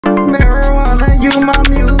You my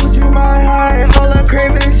muse, you my high. All I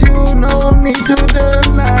crave is you, no need to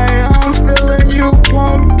deny. I'm feeling you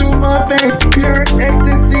pump through my veins. Pure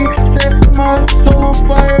ecstasy, set my soul on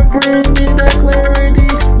fire. Bring me that clarity.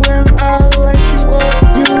 When I light you up,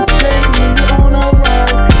 you take me on a ride.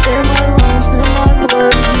 In my lungs, in my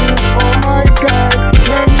blood, you are my guide.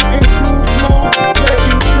 Turn me into smoke, let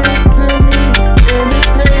you speak to me. In this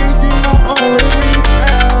days, you my only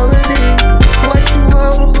reality. Like you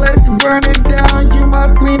up, let's burn it down. You my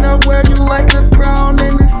queen, I wear you like a crown.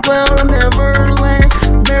 In this cloud, I never land.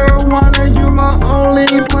 Marijuana, you my only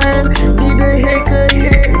plan. Need a hit,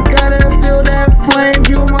 gotta feel that flame.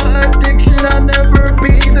 You my addiction, I'll never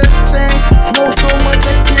be the same. Smoke so much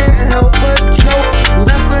I can't help but choke.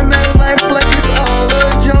 Laughing at life like it's all a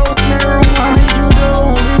joke. Marijuana, you the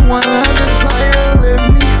only one I desire. Lift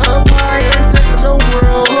me up higher, set the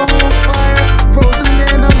world on fire. Frozen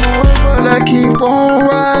in the moment, but I keep on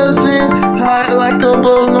rising. Hot like a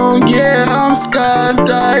balloon, yeah, I'm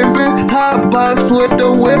skydiving. Hot box with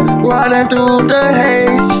the whip, riding through the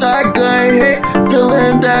haze. Shotgun hit,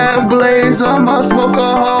 feeling that blaze. I'm a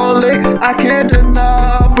smokeaholic, I can't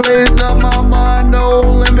deny. I blaze up my mind, no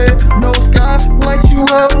limit, no sky. Light you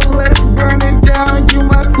up, let's burn it down. You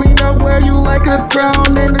my queen, I wear you like a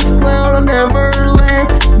crown. In this cloud, I'll never land.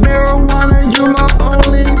 Marijuana, you my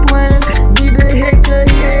only plan. Need a hit,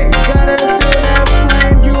 gotta feel that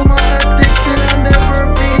flame. You my addiction, I'll never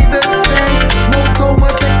be the same. Smoke so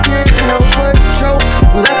much I can't help but choke.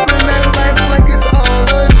 Laughing at life like it's all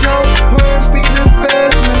a joke. Heart beating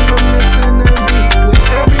fast, never missing a beat. With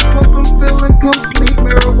every puff I'm feeling complete.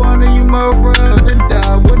 Marijuana, you my ride or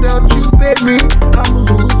die. Without you, baby, I'ma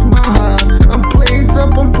lose my high. I'm blazed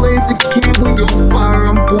up, I'm Blaziken. We on fire,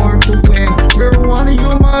 I'm born to win. Marijuana, you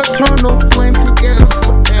my eternal flame. Together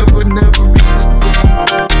forever, never